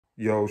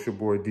Yo, it's your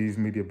boy D's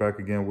Media back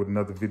again with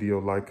another video.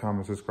 Like,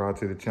 comment, subscribe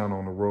to the channel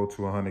on the road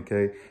to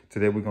 100K.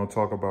 Today we're going to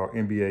talk about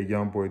NBA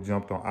YoungBoy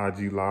jumped on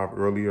IG Live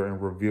earlier and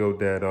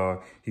revealed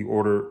that he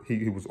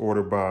was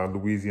ordered by a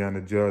Louisiana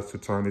judge to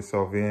turn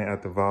himself in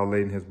after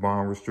violating his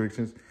bond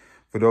restrictions.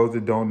 For those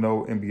that don't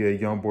know,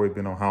 NBA YoungBoy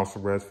been on house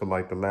arrest for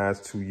like the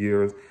last 2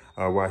 years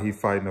while he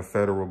fighting a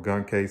federal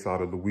gun case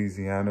out of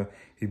Louisiana.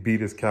 He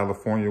beat his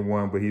California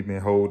one, but he been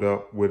holed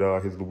up with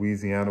his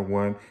Louisiana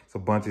one. It's a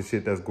bunch of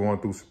shit that's going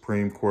through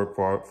Supreme Court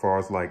far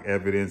as like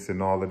evidence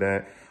and all of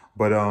that.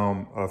 But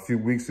a few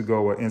weeks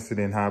ago, an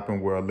incident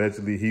happened where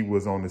allegedly he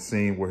was on the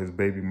scene where his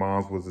baby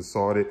mom was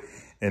assaulted.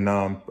 And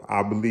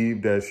I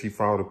believe that she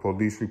filed a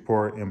police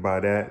report. And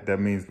by that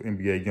means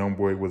NBA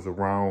YoungBoy was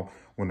around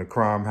when the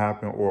crime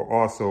happened, or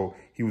also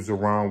he was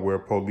around where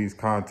police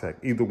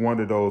contact. Either one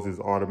of those is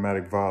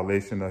automatic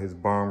violation of his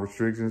bond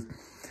restrictions.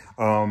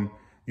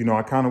 You know,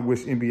 I kind of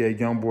wish NBA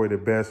YoungBoy the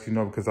best, you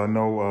know, because I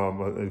know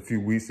a few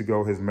weeks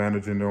ago his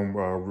manager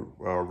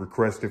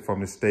requested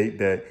from the state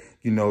that,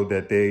 you know,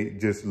 that they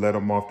just let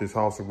him off this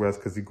house arrest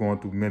because he's going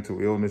through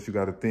mental illness. You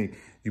got to think,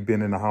 you've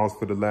been in the house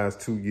for the last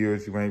 2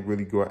 years. You ain't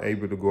really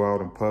able to go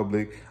out in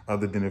public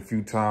other than a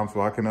few times.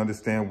 So I can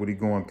understand what he's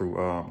going through.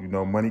 You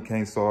know, money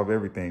can't solve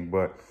everything.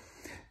 But,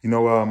 you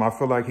know, I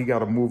feel like he got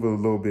to move it a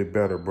little bit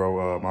better,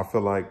 bro. I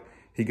feel like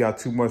he got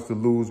too much to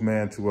lose,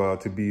 man,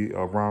 to be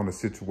around a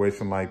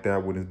situation like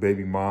that when his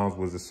baby moms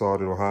was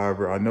assaulted or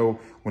however. I know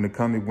when it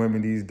comes to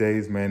women these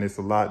days, man, it's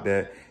a lot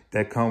that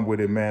come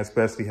with it, man,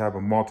 especially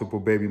having multiple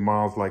baby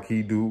moms like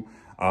he do.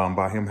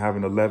 By him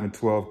having 11,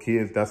 12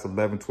 kids, that's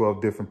 11,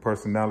 12 different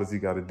personalities he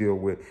got to deal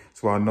with.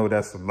 So I know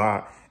that's a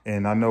lot.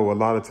 And I know a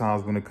lot of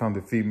times when it comes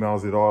to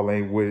females, it all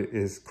ain't what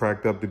it's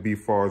cracked up to be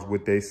far as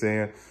what they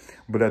saying.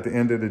 But at the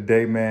end of the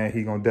day, man,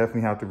 he gonna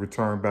definitely have to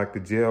return back to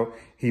jail.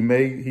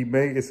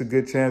 It's a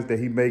good chance that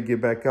he may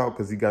get back out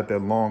because he got that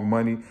long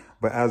money.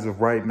 But as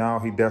of right now,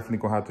 he definitely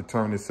gonna have to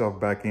turn himself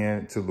back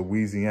in to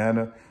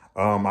Louisiana.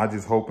 I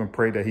just hope and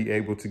pray that he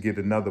able to get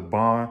another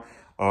bond.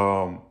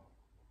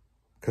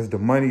 Because the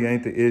money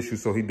ain't the issue,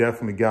 so he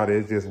definitely got it.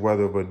 It's just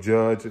whether a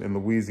judge in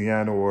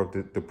Louisiana or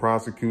if the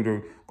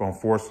prosecutor going to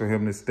force for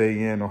him to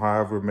stay in or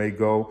however it may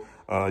go.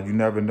 You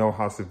never know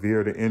how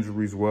severe the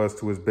injuries was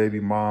to his baby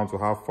moms or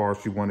how far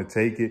she want to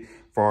take it, as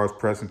far as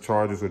pressing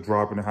charges or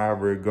dropping it,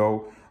 however it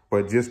go.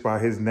 But just by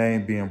his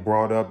name being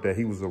brought up that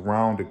he was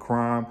around the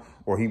crime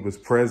or he was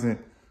present,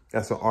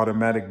 that's an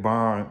automatic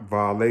bond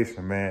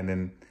violation, man.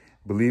 And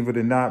believe it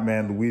or not,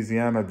 man,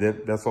 Louisiana,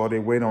 that's all they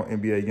wait on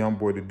NBA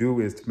YoungBoy to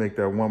do is to make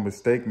that one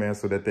mistake, man,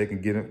 so that they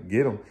can get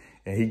him.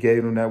 And he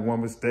gave him that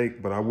one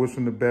mistake. But I wish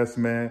him the best,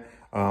 man.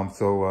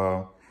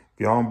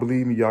 If y'all don't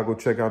believe me, y'all go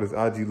check out his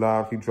IG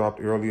Live. He dropped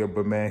earlier,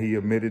 but, man, he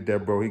admitted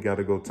that, bro, he got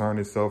to go turn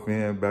himself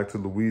in back to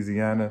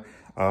Louisiana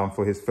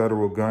for his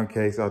federal gun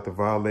case after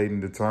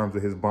violating the terms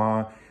of his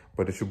bond.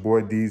 But it's your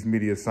boy D's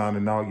Media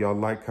signing out. Y'all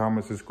like,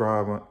 comment,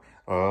 subscribe.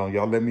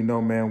 Y'all let me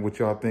know, man, what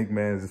y'all think,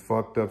 man. It's a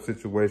fucked up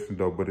situation,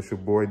 though. But it's your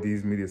boy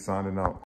D's Media signing out.